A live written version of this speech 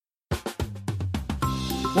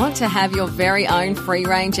Want to have your very own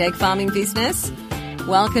free-range egg farming business?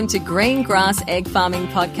 Welcome to Green Grass Egg Farming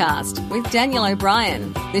Podcast with Daniel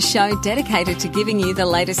O'Brien, the show dedicated to giving you the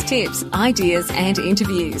latest tips, ideas and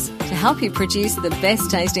interviews to help you produce the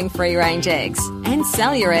best-tasting free-range eggs and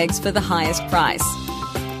sell your eggs for the highest price.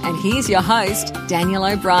 And here's your host, Daniel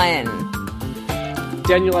O'Brien.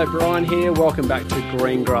 Daniel O'Brien here. Welcome back to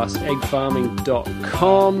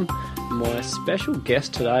greengrasseggfarming.com. My special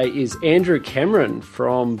guest today is Andrew Cameron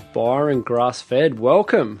from Byron Grass Fed.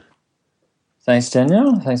 Welcome. Thanks,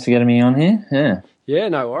 Daniel. Thanks for getting me on here. Yeah,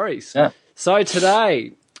 no worries. Yeah. So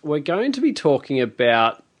today we're going to be talking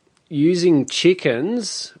about using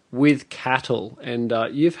chickens with cattle, and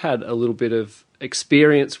you've had a little bit of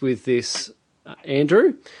experience with this,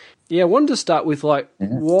 Andrew. Yeah, I wanted to start with,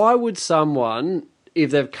 why would someone,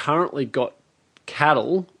 if they've currently got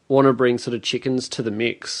cattle, want to bring sort of chickens to the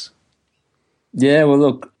mix? Yeah, well,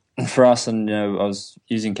 look, for us, and I was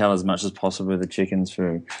using cattle as much as possible with the chickens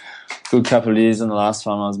for a good couple of years. On the last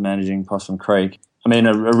farm I was managing, Possum Creek. I mean,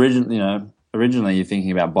 originally you're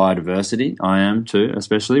thinking about biodiversity. I am too,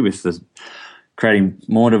 especially with the creating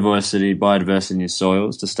more biodiversity in your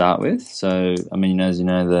soils to start with. So, I mean, as you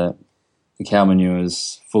know, the cow manure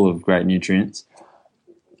is full of great nutrients,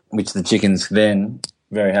 which the chickens then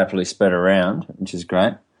very happily spread around, which is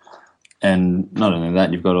great. And not only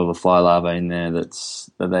that, you've got all the fly larvae in there that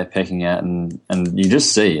they're pecking at, and you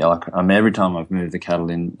just see, every time I've moved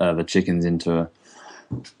the chickens into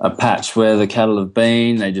a patch where the cattle have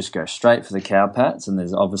been, they just go straight for the cow pats, and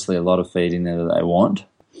there's obviously a lot of feed in there that they want.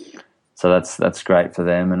 So that's great for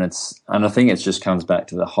them, and I think it just comes back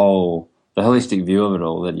to the holistic view of it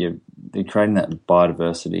all, that you're creating that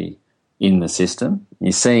biodiversity in the system.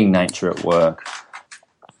 You're seeing nature at work,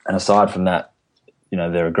 and aside from that,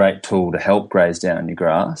 they're a great tool to help graze down your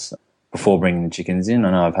grass before bringing the chickens in.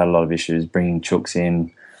 I know I've had a lot of issues bringing chooks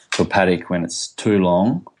in to a paddock when it's too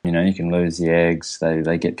long. You can lose the eggs.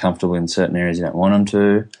 They get comfortable in certain areas you don't want them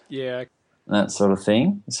to. Yeah. That sort of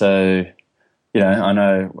thing. So, I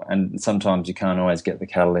know, and sometimes you can't always get the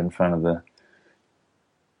cattle in front of the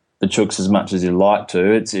chooks as much as you like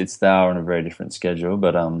to. They are on a very different schedule.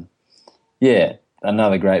 But,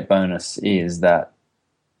 another great bonus is that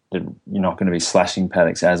you're not going to be slashing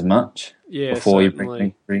paddocks as much before certainly.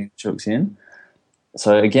 You bring chooks in.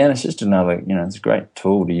 So again, it's just another, it's a great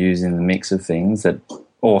tool to use in the mix of things that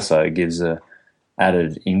also gives a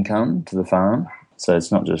added income to the farm. So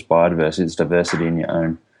it's not just biodiversity, it's diversity in your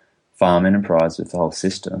own farm enterprise with the whole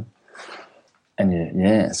system.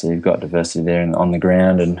 And so you've got diversity there on the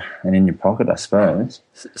ground and in your pocket, I suppose.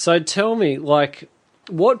 So tell me,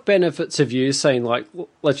 what benefits have you seen?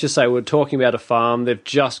 Let's just say we're talking about a farm, they've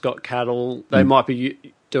just got cattle, they might be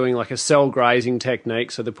doing a cell grazing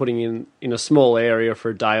technique, so they're putting in a small area for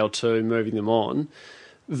a day or two, moving them on,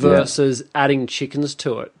 versus adding chickens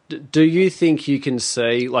to it. Do you think you can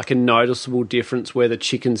see a noticeable difference where the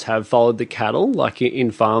chickens have followed the cattle,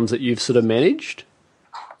 in farms that you've sort of managed?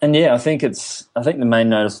 And I think the main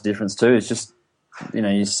noticeable difference too is just,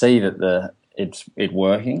 you see that it's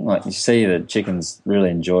working. You see that chickens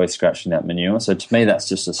really enjoy scratching that manure. So to me, that's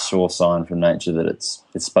just a sure sign from nature that it's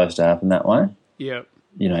supposed to happen that way. Yeah.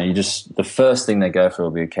 The first thing they go for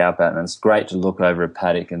will be a cow pat, and it's great to look over a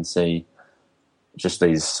paddock and see just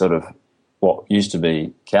these sort of what used to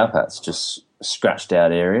be cow pats, just scratched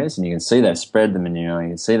out areas, and you can see they've spread the manure. You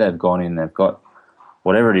can see they've gone in, they've got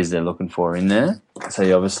whatever it is they're looking for in there. So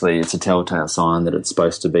obviously it's a telltale sign that it's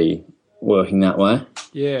supposed to be working that way.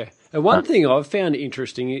 Yeah. And one thing I've found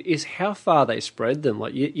interesting is how far they spread them.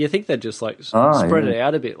 You think they just spread it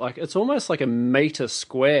out a bit. It's almost like a metre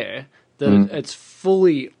square that it's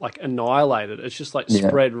fully annihilated. It's just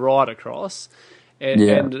spread right across.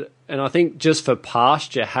 And I think just for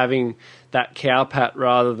pasture, having that cow pat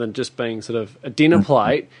rather than just being sort of a dinner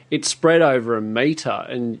plate, it's spread over a metre,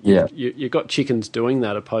 and you've got chickens doing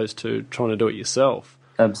that opposed to trying to do it yourself.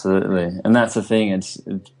 Absolutely. And that's the thing.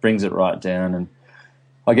 It brings it right down. And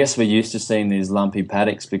I guess we're used to seeing these lumpy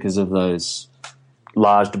paddocks because of those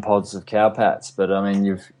large deposits of cow pats. But I mean,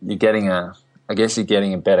 you're getting a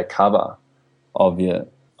better cover of your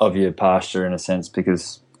pasture in a sense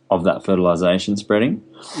because of that fertilisation spreading.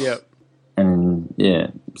 Yep. And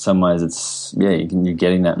some ways you're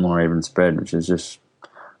getting that more even spread, which is just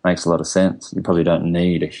makes a lot of sense. You probably don't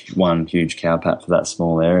need one huge cow pat for that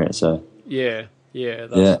small area. So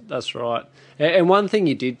that's right. And one thing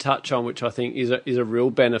you did touch on, which I think is a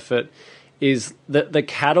real benefit, is that the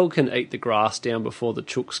cattle can eat the grass down before the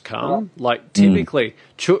chooks come. Like, typically,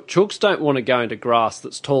 chooks don't want to go into grass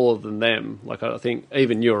that's taller than them. Like, I think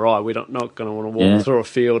even you or I, we're not going to want to walk through a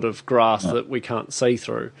field of grass that we can't see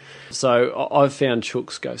through. So I've found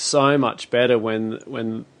chooks go so much better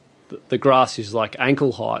when the grass is like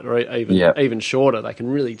ankle height or even shorter. They can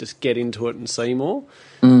really just get into it and see more.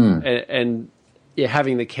 And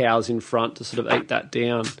having the cows in front to sort of eat that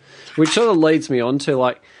down, which sort of leads me on to,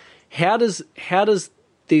 like, how does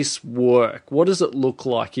this work? What does it look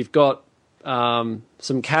like? You've got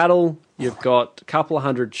some cattle, you've got a couple of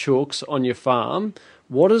hundred chooks on your farm.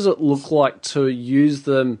 What does it look like to use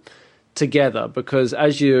them together? Because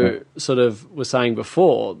as you sort of were saying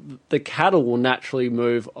before, the cattle will naturally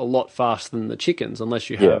move a lot faster than the chickens unless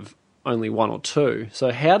you have only one or two.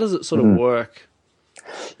 So how does it sort of work?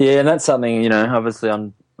 Yeah, and that's something, obviously I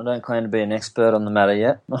don't claim to be an expert on the matter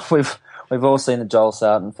yet. We've all seen the Joel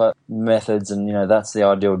Sarton methods, and, that's the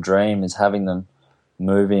ideal dream, is having them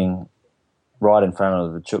moving right in front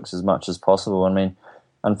of the chooks as much as possible. I mean,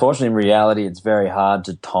 unfortunately, in reality, it's very hard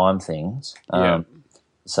to time things the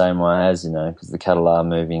same way as, because the cattle are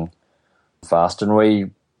moving fast. And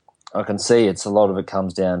I can see a lot of it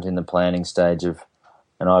comes down to in the planning stage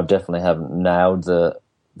and I definitely haven't nailed the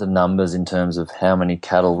numbers in terms of how many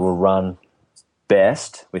cattle will run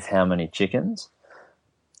best with how many chickens.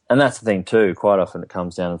 And that's the thing too. Quite often it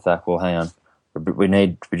comes down to the fact, well, hang on, we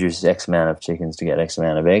need to produce X amount of chickens to get X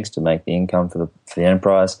amount of eggs to make the income for the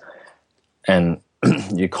enterprise. And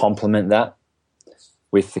you complement that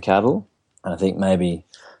with the cattle. And I think maybe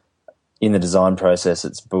in the design process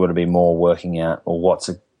it's got to be more working out, or what's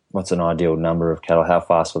an ideal number of cattle, how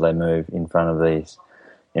fast will they move in front of the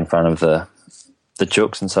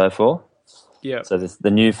chooks and so forth. Yeah. So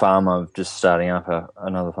the new farm, I'm just starting up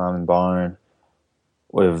another farm in Byron.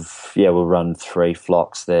 We'll run 3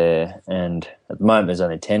 flocks there, and at the moment there's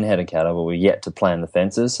only 10 head of cattle, but we're yet to plan the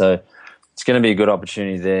fences. So it's going to be a good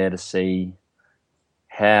opportunity there to see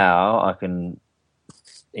how I can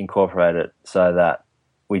incorporate it so that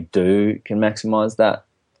we can maximise that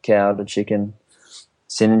cow to chicken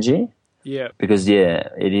synergy. Yeah. Because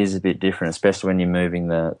it is a bit different, especially when you're moving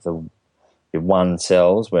the one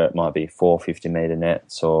cells where it might be 4 50-metre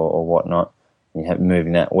nets or whatnot. You're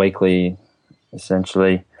moving that weekly,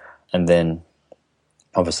 essentially, and then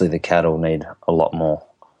obviously the cattle need a lot more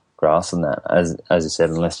grass than that, as you said,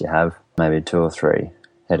 unless you have maybe 2 or 3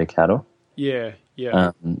 head of cattle. Yeah.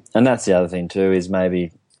 And that's the other thing too, is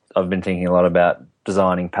maybe I've been thinking a lot about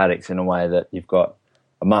designing paddocks in a way that you've got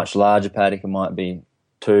a much larger paddock. It might be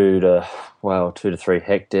 2 to 3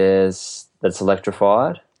 hectares that's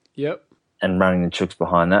electrified. Yep. And running the chooks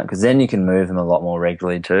behind that, because then you can move them a lot more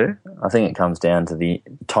regularly too. I think it comes down to the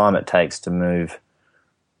time it takes to move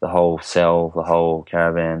the whole cell, the whole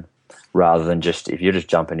caravan, rather than just if you're just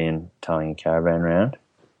jumping in, towing a caravan around.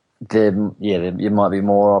 There might be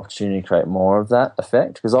more opportunity to create more of that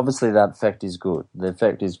effect, because obviously that effect is good. The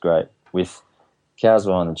effect is great with cows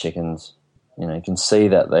behind the chickens. You can see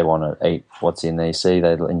that they want to eat what's in there. You see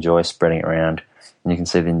they enjoy spreading it around, and you can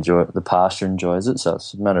see the pasture enjoys it. So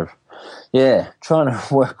it's a matter of trying to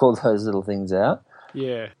work all those little things out.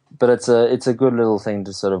 Yeah. But it's a good little thing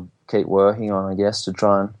to sort of keep working on, I guess, to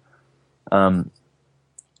try and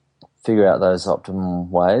figure out those optimal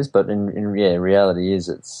ways. But in reality is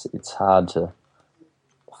it's hard to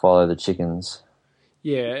follow the chickens.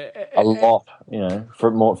 Yeah. A lot,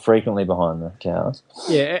 more frequently behind the cows.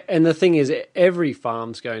 Yeah, and the thing is, every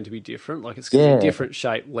farm's going to be different. Like, it's going to be different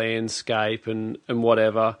shaped landscape and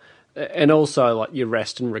whatever. And also, like, your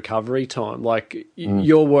rest and recovery time. Like,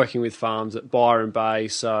 you're working with farms at Byron Bay,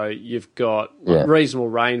 so you've got reasonable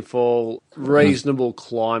rainfall, reasonable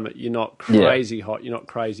climate. You're not crazy hot, you're not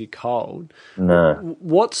crazy cold. No.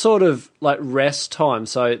 What sort of, like, rest time?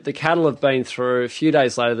 So the cattle have been through, a few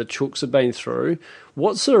days later the chooks have been through.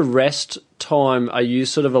 What sort of rest time are you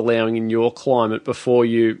sort of allowing in your climate before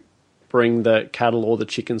you bring the cattle or the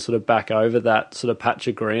chickens sort of back over that sort of patch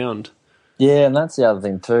of ground? Yeah, and that's the other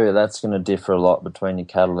thing too. That's going to differ a lot between your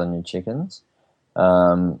cattle and your chickens.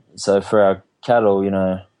 So for our cattle, in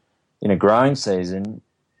a growing season,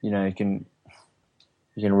 you can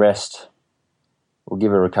rest. We'll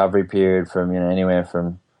give a recovery period from anywhere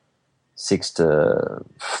from 6 to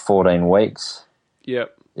 14 weeks.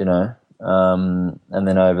 Yep. And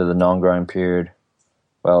then over the non-growing period,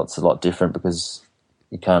 well, it's a lot different because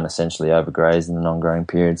you can't essentially overgraze in the non-growing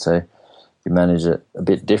period, so you manage it a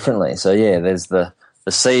bit differently. So there's the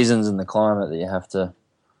seasons and the climate that you have to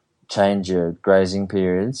change your grazing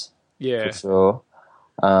periods. Yeah, for sure.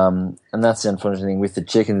 And that's the unfortunate thing with the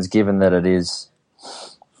chickens, given that it is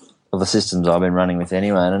the systems I've been running with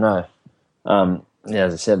anyway. And I know Yeah,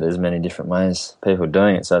 as I said, there's many different ways people are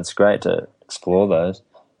doing it, so it's great to explore those.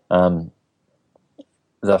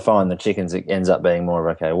 I find the chickens, it ends up being more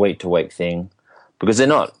of a week-to-week thing because they're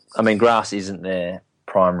not. I mean, grass isn't their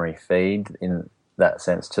primary feed in that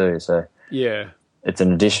sense too. So yeah, it's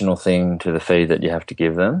an additional thing to the feed that you have to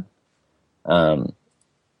give them, and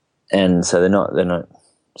so they're not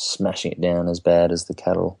smashing it down as bad as the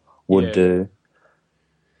cattle would do.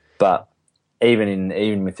 But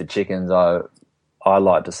even with the chickens, I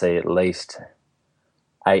like to see at least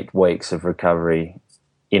 8 weeks of recovery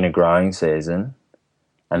in a growing season,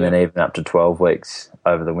 and then even up to 12 weeks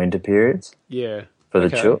over the winter periods. Yeah, for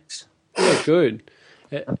the chooks. Yeah, good.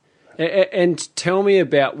 And tell me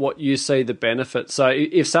about what you see the benefits. So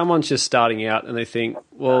if someone's just starting out and they think,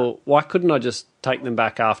 well, why couldn't I just take them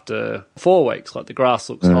back after 4 weeks? Like the grass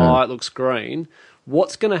looks high, it looks green.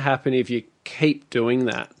 What's going to happen if you keep doing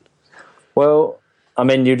that? Well, I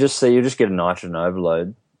mean, you just get a nitrogen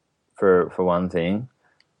overload for one thing,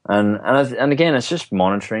 and again, it's just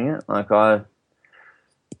monitoring it. Like one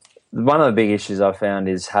of the big issues I found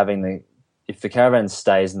is if the caravan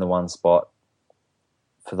stays in the one spot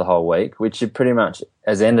for the whole week, which it pretty much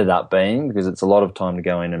has ended up being because it's a lot of time to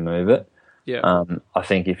go in and move it. Yeah. I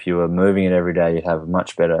think if you were moving it every day, you'd have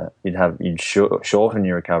much better. You'd shorten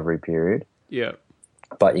your recovery period. Yeah.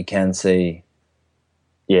 But you can see,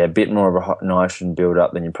 a bit more of a nitrogen build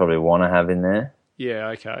up than you probably want to have in there. Yeah.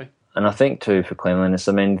 Okay. And I think too for cleanliness,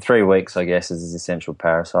 I mean, 3 weeks I guess is the essential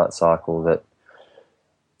parasite cycle that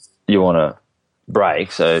you want to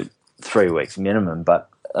break. So 3 weeks minimum, but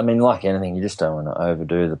I mean, like anything, you just don't want to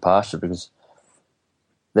overdo the pasture because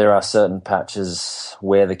there are certain patches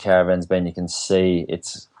where the caravan's been, you can see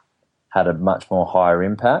it's had a much more higher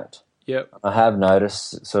impact. Yep. I have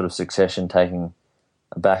noticed sort of succession taking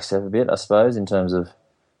a back step a bit, I suppose, in terms of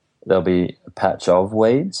there'll be a patch of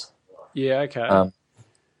weeds. Yeah, okay.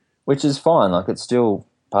 Which is fine. Like, it's still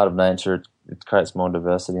part of nature. It creates more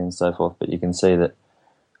diversity and so forth, but you can see that,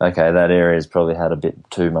 okay, that area's probably had a bit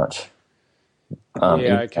too much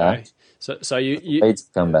impact. Okay. So you weeds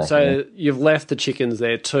come back. So you've left the chickens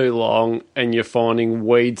there too long, and you're finding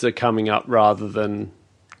weeds are coming up rather than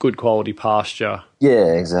good quality pasture.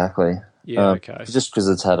 Yeah, exactly. Yeah, okay. Just because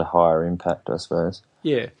it's had a higher impact, I suppose.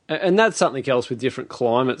 Yeah, and that's something else with different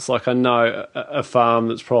climates. Like I know a farm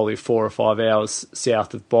that's probably 4 or 5 hours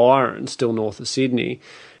south of Byron, still north of Sydney,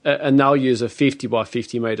 and they'll use a 50 by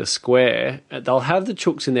 50 metre square. They'll have the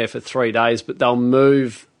chooks in there for 3 days, but they'll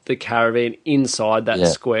move the caravan inside that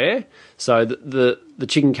square. So the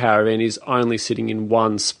chicken caravan is only sitting in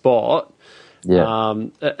one spot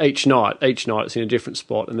each night. Each night it's in a different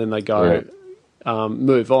spot, and then they go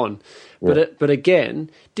move on. But again,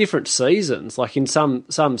 different seasons. Like in some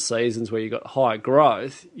seasons where you've got high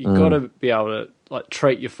growth, you've got to be able to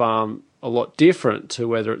treat your farm a lot different to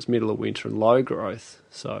whether it's middle of winter and low growth.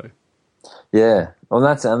 So well,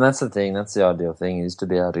 that's the thing. That's the ideal thing, is to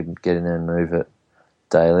be able to get in there and move it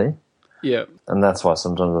daily. Yeah, and that's why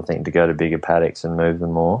sometimes I think to go to bigger paddocks and move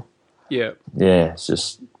them more. Yeah, it's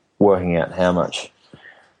just working out how much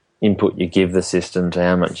input you give the system to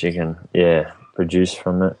how much you can produce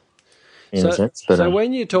from it. In a sense. But, so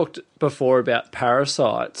when you talked before about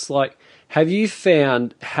parasites, like, have you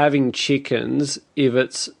found having chickens, if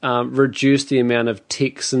it's reduced the amount of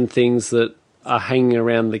ticks and things that are hanging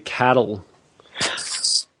around the cattle?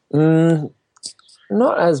 Not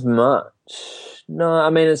as much. No, I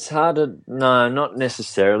mean, it's hard to... No, not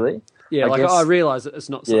necessarily. Yeah, I realise that it's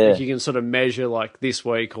not something you can sort of measure like this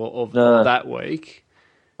week or that week.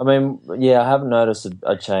 I mean, I haven't noticed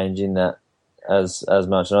a change in that as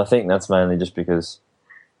much, and I think that's mainly just because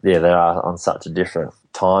they are on such a different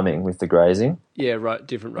timing with the grazing. Yeah, right,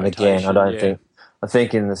 different rotation. And again, I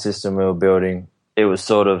think in the system we were building, it was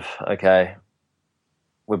sort of, okay,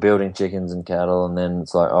 we're building chickens and cattle, and then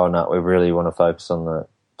it's like, oh no, we really want to focus on the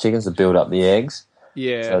chickens to build up the eggs.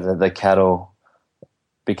 Yeah. So that the cattle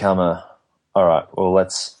become all right, well,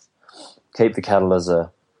 let's keep the cattle as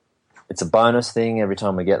it's a bonus thing. Every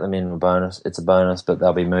time we get them in, it's a bonus, but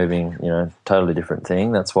they'll be moving, totally different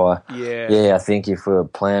thing. That's why, I think if we were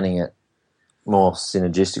planning it more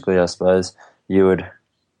synergistically, I suppose, you would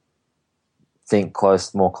think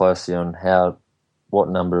more closely on what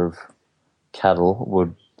number of cattle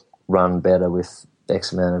would run better with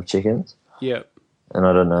X amount of chickens. Yeah. And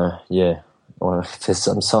I don't know, if there's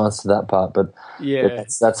some science to that part, but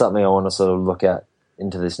that's something I want to sort of look at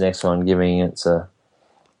into this next one, giving it a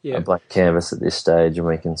blank canvas at this stage, and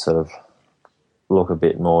we can sort of look a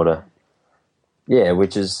bit more to,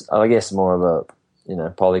 which is, I guess, more of a,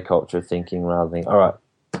 polyculture thinking rather than, all right,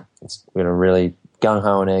 we're going to really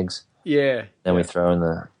gung-ho on eggs. Yeah. Then we throw in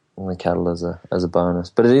the the cattle as a bonus.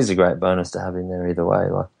 But it is a great bonus to have in there either way.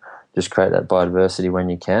 Like, just create that biodiversity when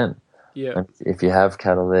you can. Yeah. And if you have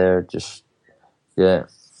cattle there, just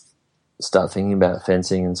start thinking about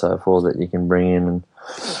fencing and so forth that you can bring in, and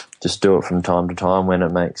just do it from time to time when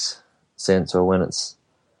it makes sense, or when it's,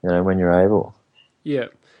 when you're able. Yeah.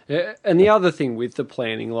 And the other thing with the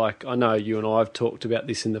planning, like, I know you and I have talked about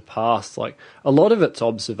this in the past, like, a lot of it's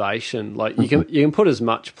observation. Like, you can put as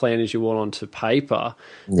much plan as you want onto paper,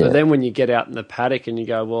 but then when you get out in the paddock and you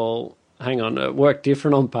go, well, hang on, it worked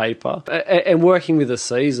different on paper. And working with the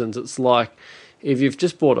seasons, it's like, if you've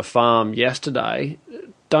just bought a farm yesterday,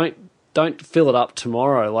 don't fill it up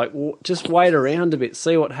tomorrow. Like, just wait around a bit,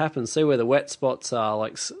 see what happens, see where the wet spots are.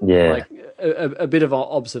 Like a bit of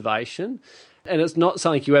observation. And it's not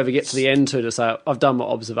something you ever get to the end to say, I've done my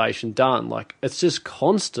observation, done. Like, it's just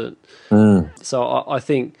constant. So I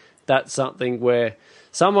think that's something where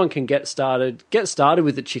someone can get started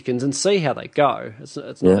with the chickens and see how they go. It's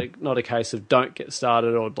not a case of don't get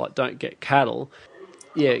started or like don't get cattle.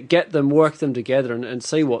 Yeah, get them, work them together, and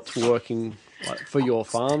see what's working, like, for your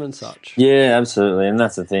farm and such. Yeah, absolutely. And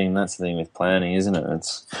that's the thing with planning, isn't it?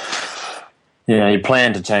 It's, you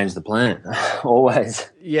plan to change the plan always.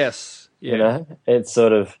 Yes. Yeah. It's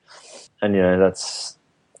sort of, and that's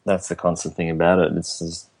the constant thing about it. It's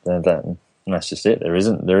just that, and that's just it. There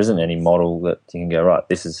isn't any model that you can go, right,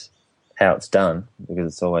 this is how it's done,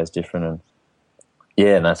 because it's always different.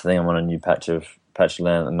 And that's the thing. I'm on a new patch of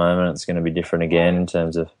land at the moment. It's going to be different again in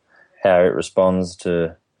terms of how it responds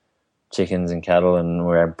to chickens and cattle, and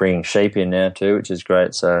we're bringing sheep in now too, which is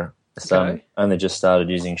great. So only just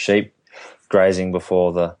started using sheep grazing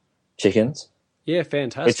before the chickens. Yeah,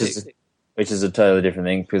 fantastic. Which is a totally different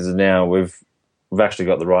thing, because now we've actually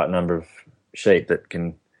got the right number of sheep that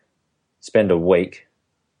can spend a week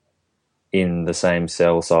in the same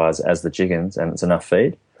cell size as the chickens, and it's enough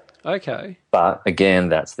feed. Okay. But again,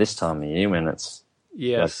 that's this time of year when it's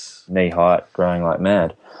like knee height, growing like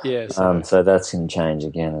mad. Yes. So that's going to change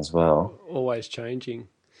again as well. Always changing.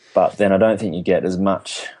 But then I don't think you get as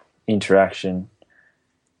much interaction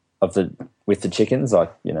with the chickens.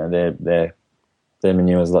 Like, their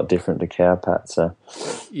manure is a lot different to cow pat. So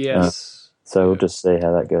yes. So we'll just see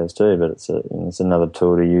how that goes too. But it's another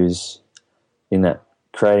tool to use in that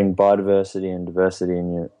creating biodiversity and diversity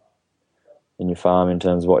in your farm in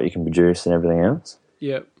terms of what you can produce and everything else.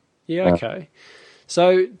 Yep. Yeah. Okay.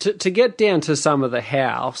 So to get down to some of the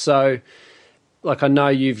how, so like I know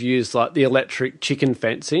you've used like the electric chicken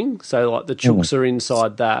fencing, so like the chooks are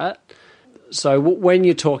inside that. So when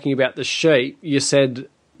you're talking about the sheep, you said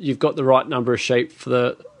you've got the right number of sheep for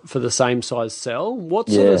the same size cell. What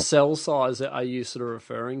sort of cell size are you sort of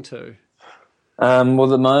referring to? Well, at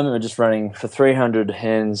the moment we're just running for 300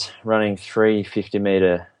 hens, running 3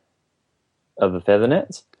 50-metre of the feather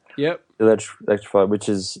nets. Yep. Electrified, which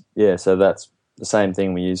is, so that's the same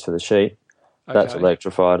thing we use for the sheep. Okay. That's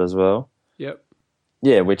electrified as well. Yep.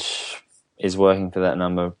 Yeah, which is working for that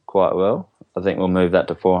number quite well. I think we'll move that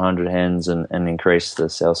to 400 hens and increase the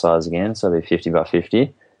cell size again, so it'll be 50 by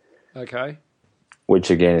 50. Okay. Which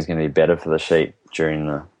again is going to be better for the sheep during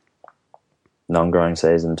the non-growing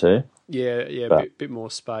season too. Yeah, a bit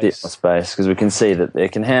more space. Bit more space, because we can see that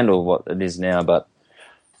it can handle what it is now, but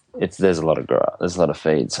there's a lot of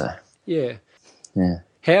feed. So yeah.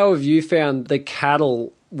 How have you found the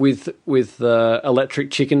cattle with the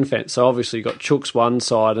electric chicken fence? So obviously you've got chooks one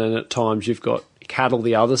side, and at times you've got cattle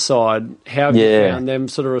the other side. How have you found them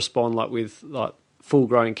sort of respond, like with like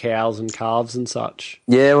full-grown cows and calves and such?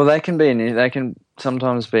 Yeah, well, they can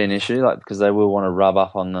sometimes be an issue, like, because they will want to rub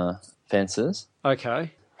up on the fences.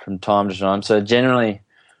 Okay. From time to time. So generally,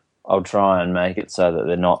 I'll try and make it so that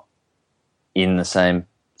they're not in the same,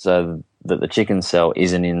 so that the chicken cell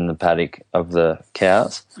isn't in the paddock of the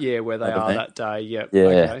cows. Yeah, where they are that day. Yep. Yeah.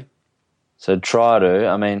 Okay. So try to.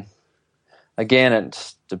 I mean, again,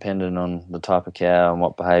 it's dependent on the type of cow and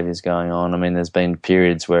what behaviour is going on. I mean, there's been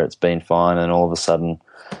periods where it's been fine, and all of a sudden,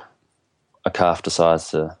 a calf decides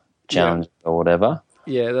to challenge or whatever.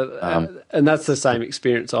 Yeah, and that's the same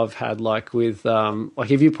experience I've had, like with, like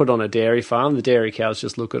if you put on a dairy farm, the dairy cows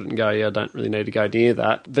just look at it and go, I don't really need to go near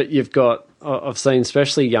that. But you've got, I've seen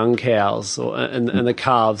especially young cows and the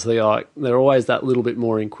calves, they're always that little bit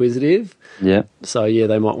more inquisitive. Yeah. So,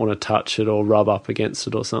 they might want to touch it or rub up against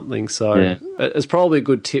it or something. So it's probably a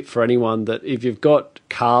good tip for anyone that if you've got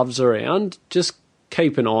calves around, just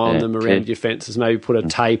keep an eye on them around your fences. Maybe put a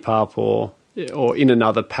tape up or in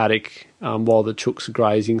another paddock while the chooks are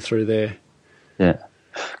grazing through there. Yeah,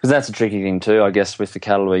 because that's a tricky thing too. I guess with the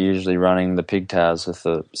cattle, we're usually running the pigtails with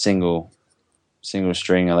the single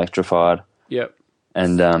string electrified. Yep.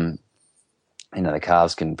 And the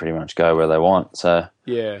calves can pretty much go where they want. So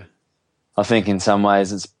yeah, I think in some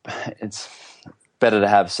ways it's better to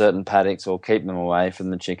have certain paddocks or keep them away from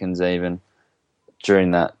the chickens even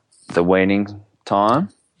during the weaning time.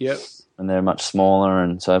 Yep. And they're much smaller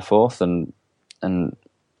and so forth, and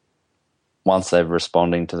once they're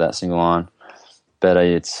responding to that single line better,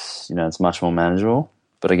 it's much more manageable.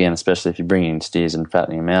 But again, especially if you're bringing in steers and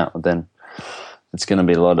fattening them out, then it's going to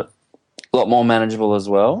be a lot more manageable as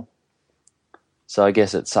well. So I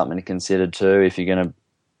guess it's something to consider too if you're going to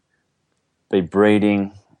be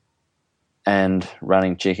breeding and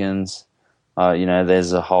running chickens.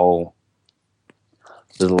 There's a whole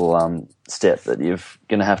little step that you're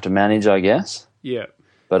going to have to manage, I guess. Yeah.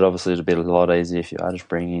 But obviously it'll be a lot easier if you are just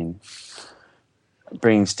bringing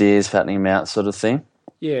steers, fattening them out sort of thing.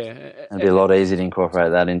 Yeah. It'll be a lot easier to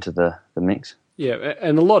incorporate that into the mix. Yeah,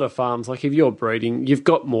 and a lot of farms, like if you're breeding, you've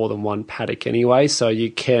got more than one paddock anyway, so you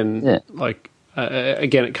can,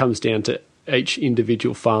 again, it comes down to each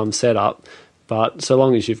individual farm setup, but so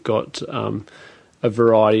long as you've got a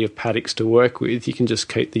variety of paddocks to work with, you can just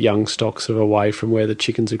keep the young stocks away from where the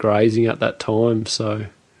chickens are grazing at that time. So,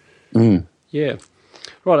 yeah.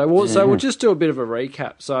 Right, so we'll just do a bit of a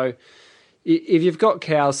recap. So if you've got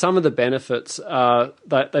cows, some of the benefits are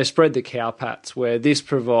that they spread the cow pats, where this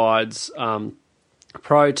provides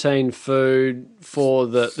protein food for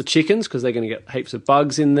the chickens because they're going to get heaps of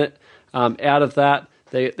bugs in that. Out of that,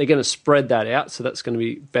 they're going to spread that out, so that's going to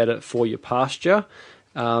be better for your pasture.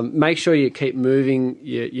 Make sure you keep moving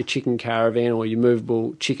your chicken caravan or your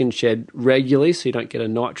movable chicken shed regularly so you don't get a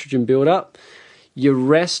nitrogen build-up. Your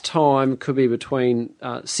rest time could be between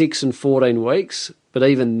 6 and 14 weeks, but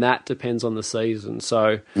even that depends on the season.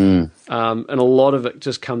 So, and a lot of it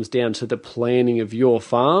just comes down to the planning of your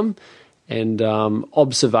farm and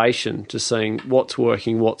observation, just seeing what's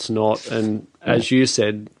working, what's not, and as you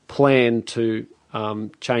said, plan to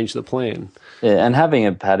change the plan. Yeah, and having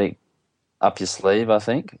a paddock up your sleeve, I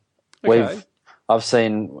think. Okay. I've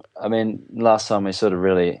seen, last time we sort of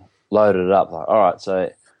really loaded it up, like, all right,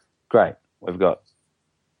 so great, we've got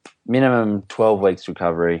minimum 12 weeks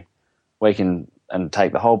recovery. We can, and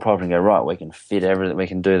take the whole property and go, right, we can fit everything, we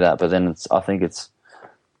can do that, but then I think it's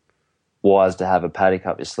wise to have a paddock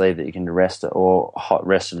up your sleeve that you can rest or hot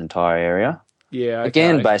rest an entire area. Yeah, okay.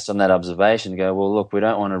 Again, based on that observation, go, well, look, we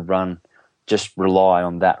don't want to just rely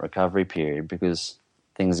on that recovery period because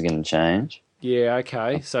things are going to change. Yeah,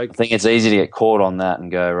 okay. So I think it's easy to get caught on that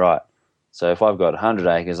and go, right, so if I've got 100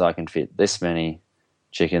 acres, I can fit this many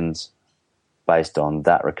chickens based on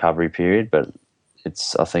that recovery period. But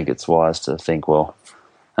I think it's wise to think, well,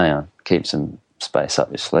 hang on, keep some space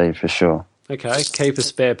up your sleeve for sure. Okay, keep a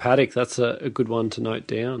spare paddock. That's a good one to note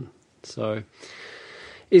down. So,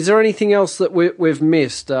 is there anything else that we've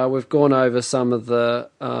missed? We've gone over some of the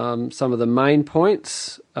main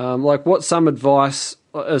points. Like, what's some advice,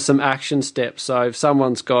 some action steps? So, if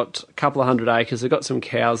someone's got a couple of 100 acres, they've got some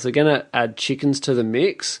cows, they're going to add chickens to the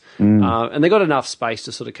mix, and they've got enough space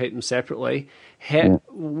to sort of keep them separately.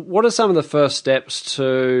 What are some of the first steps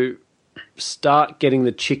to start getting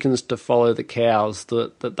the chickens to follow the cows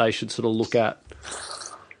that they should sort of look at?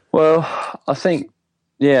 Well, I think,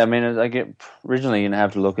 originally you're going to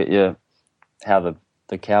have to look at how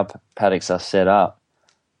the cow paddocks are set up.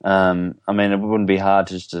 It wouldn't be hard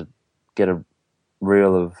just to get a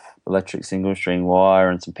reel of electric single string wire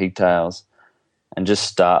and some pigtails and just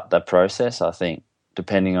start that process, I think,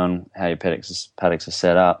 depending on how your paddocks are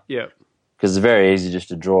set up. Yeah. Because it's very easy just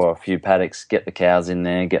to draw a few paddocks, get the cows in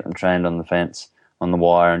there, get them trained on the fence, on the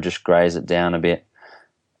wire, and just graze it down a bit.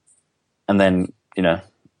 And then,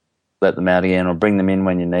 let them out again or bring them in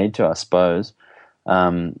when you need to, I suppose.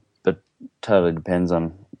 But totally depends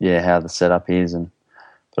on, how the setup is.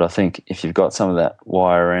 But I think if you've got some of that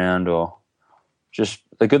wire around, or just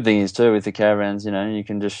the good thing is too with the caravans, you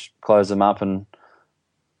can just close them up and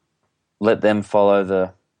let them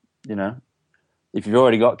follow if you've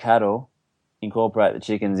already got cattle, incorporate the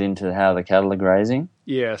chickens into how the cattle are grazing.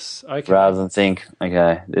 Yes, okay. Rather than think,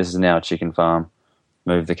 okay, this is now a chicken farm,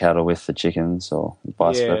 move the cattle with the chickens or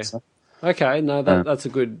vice versa. Okay, no, that's a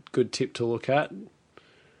good tip to look at.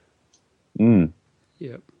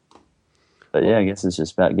 Yeah. But I guess it's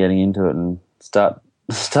just about getting into it and start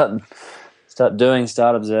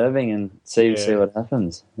observing and see what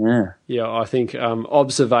happens. Yeah. Yeah, I think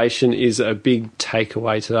observation is a big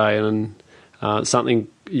takeaway today, and something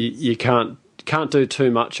you can't do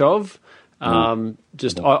too much of.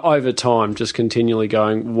 Over time, just continually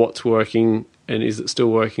going, what's working and is it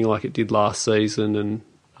still working like it did last season, and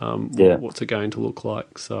what's it going to look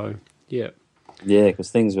like? So, yeah. Yeah, because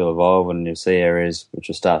things will evolve and you'll see areas which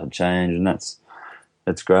will start to change, and that's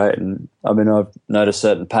it's great. And I mean, I've noticed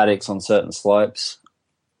certain paddocks on certain slopes,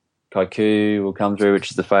 Kaiku will come through,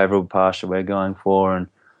 which is the favourable pasture we're going for, and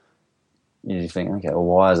you think, okay, well,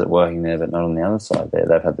 why is it working there but not on the other side there?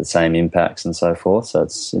 They've had the same impacts and so forth. So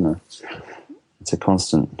it's, it's a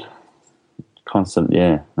constant,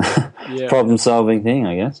 problem-solving thing,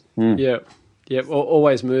 I guess. Yeah.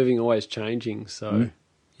 Always moving, always changing. So,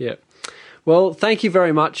 yeah. Well, thank you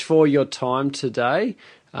very much for your time today.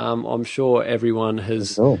 I'm sure everyone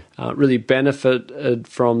has really benefited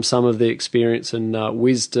from some of the experience and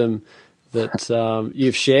wisdom that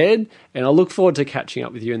you've shared, and I look forward to catching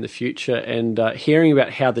up with you in the future and hearing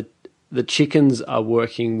about how the chickens are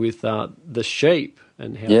working with the sheep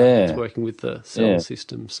and how it's working with the cell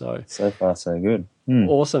system. So far, so good.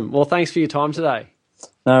 Awesome. Well, thanks for your time today.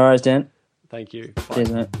 No worries, Dan. Thank you.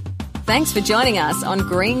 Cheers, mate. Thanks for joining us on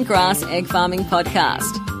Green Grass Egg Farming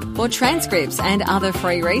Podcast. For transcripts and other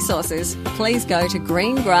free resources, please go to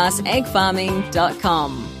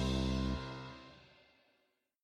greengrasseggfarming.com.